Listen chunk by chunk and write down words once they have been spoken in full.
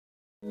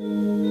Really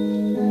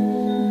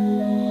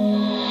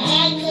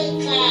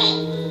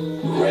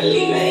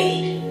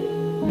made.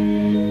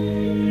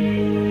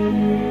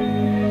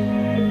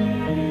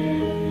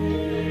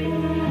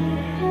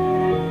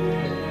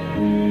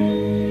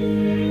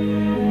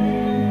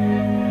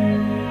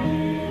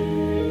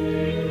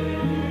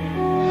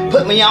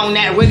 Put me on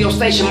that radio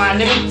station, my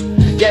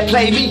nigga. Just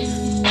play me.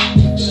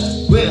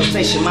 Radio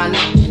station, my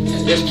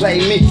nigga. Just play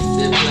me.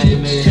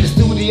 To the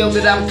studio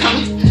that I'm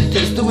coming. To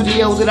the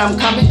studio that I'm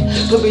coming.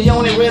 Put me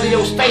on that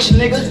radio station,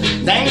 nigga.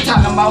 They ain't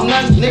talking about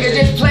nothing, nigga.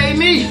 Just play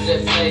me.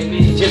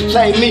 Just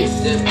play me.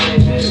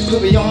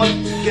 Put me on my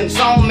fucking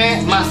song,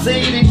 man. My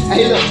CD.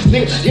 Hey, look,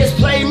 nigga. Just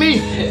play me.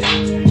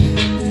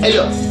 Hey,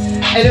 look.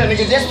 Hey, look,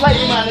 nigga. Just play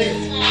me, my nigga.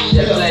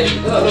 Just play me.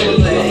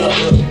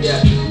 Look.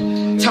 Yeah.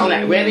 Turn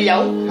that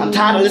radio. I'm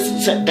tired of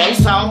listening to their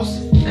songs.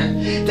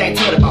 They ain't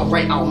talking about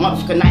right all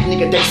motherfucking night,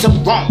 nigga. They so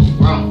wrong.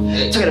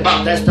 Talking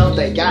about that stuff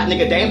they got,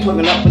 nigga. They ain't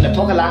putting up in the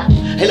parking lot.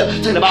 Hey, look,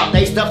 talking about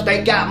they stuff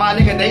they got, my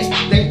nigga.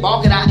 They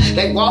walk it out, and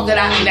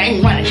they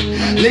ain't running,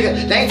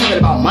 nigga. They ain't talking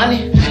about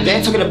money. They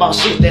ain't talking about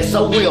shit that's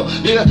so real,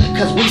 nigga.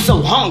 Cause we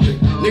so hungry,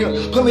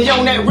 nigga. Put me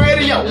on that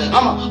radio.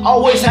 I'ma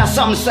always have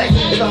something to say.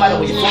 It don't matter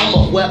where you from,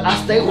 but where I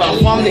stay, where I'm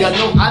from, nigga.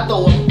 Know I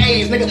throw up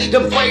A's, nigga.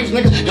 Them Braves,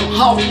 nigga. Them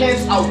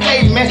Hawkins,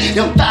 okay, man.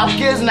 Them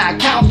Falcons, and I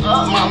count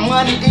up my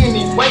money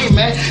anyway,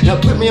 man. Now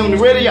put me on the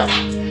radio,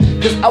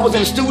 cause I was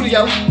in the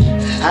studio.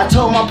 I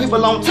told my people a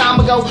long time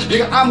ago,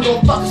 nigga, I'm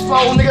gonna fuck this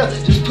phone,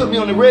 nigga. Just put me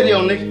on the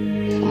radio,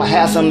 nigga. I'ma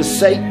have something to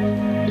say.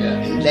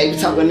 And they be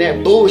talking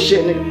that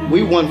bullshit, nigga.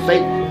 We wasn't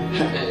fake.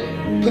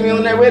 Put me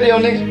on that radio,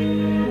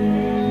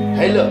 nigga.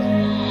 Hey, look.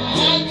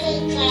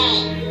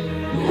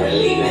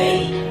 Really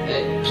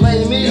made.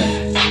 Play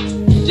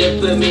me.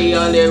 Just put me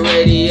on that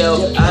radio.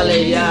 All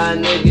of y'all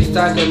niggas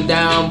talking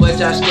down, but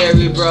y'all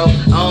scary, bro.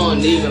 I don't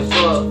even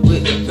fuck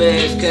with the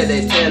feds, cause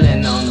they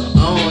telling on them. I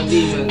don't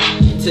even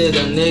to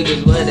them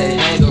niggas where they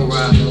hang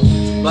around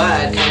them. But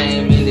I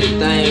came in this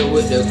thing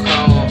with the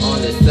chrome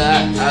on the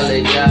side. All of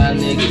y'all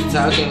niggas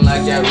talking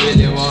like y'all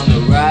really wanna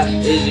ride.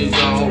 Is you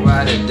gon'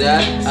 ride or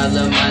die? I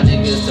love my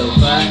niggas so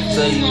fine,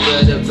 so you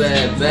better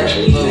bad back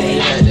before we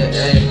had the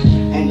A.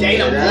 And they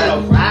don't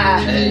wanna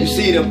ride. You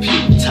see them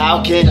people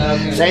talking.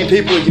 Same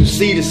people you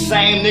see the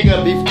same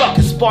nigga be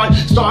fucking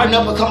starting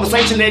up a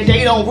conversation that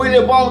they don't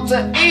really want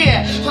to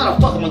end. How the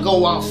fuck I'ma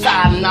go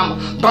outside and I'ma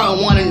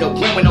burn one in the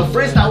wind with no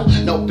Frisco,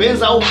 no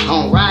Benzo. I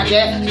don't ride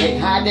that, can't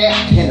hide that,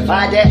 can't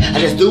divide that. I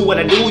just do what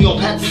I do. You don't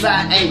pass the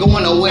side, ain't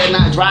going nowhere,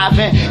 not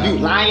driving. You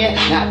lying,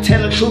 not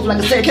telling the truth. Like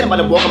I said, can't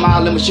nobody walk a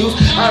mile in my shoes.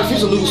 I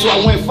refuse to lose, so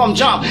I went from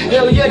jump.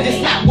 Hell yeah, this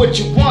not what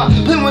you want.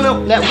 Put me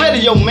on that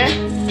radio,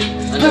 man.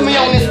 Put me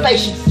on this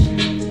station.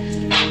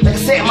 Like I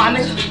said, my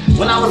nigga,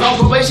 when I was on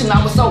probation,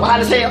 I was so hot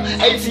as hell.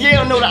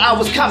 ATL knew that I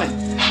was coming.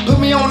 Put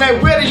me on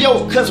that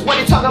radio, cause what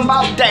they talking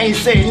about, they ain't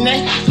saying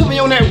that. Put me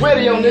on that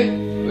radio, nigga.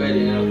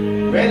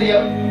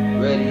 Radio.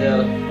 Put me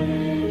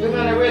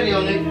on that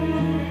radio, nigga.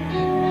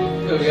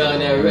 Put me on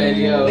that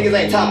radio. Niggas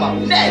ain't talking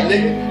about that,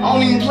 nigga. I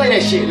don't even play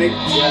that shit, nigga.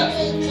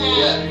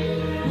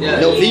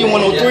 No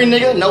V103,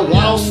 nigga, no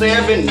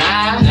 107.9. I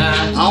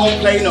don't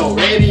play no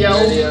radio.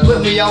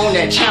 Put me on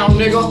that channel,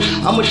 nigga.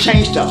 I'ma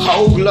change the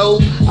whole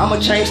globe. I'ma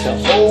change the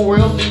whole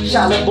world.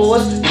 Charlotte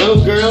boys,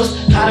 little girls,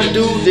 how to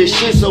do this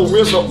shit so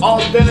real, so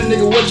authentic,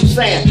 nigga. What you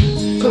saying?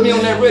 Put me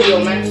on that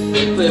radio, man.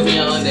 Put me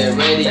on that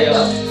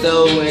radio.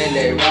 So when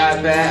they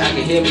ride by, I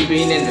can hear me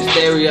being in the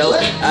stereo. All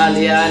of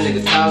y'all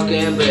niggas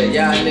talking, but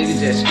y'all niggas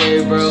just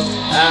scary, bro.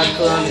 I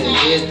come and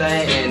get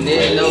thing, and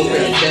then no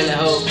man telling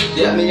hoes.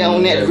 Put me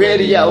on that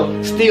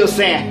radio. Still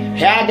saying,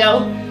 here I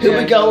go.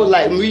 Here we go,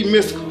 like we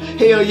mystical.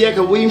 Hell yeah,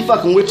 cause we ain't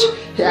fucking with you.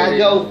 Here I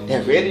go.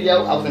 That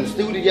radio, I was in the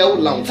studio a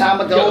long time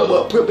ago,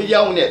 but put me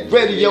on that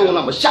radio and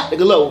I'ma shot the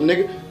globe,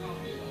 nigga.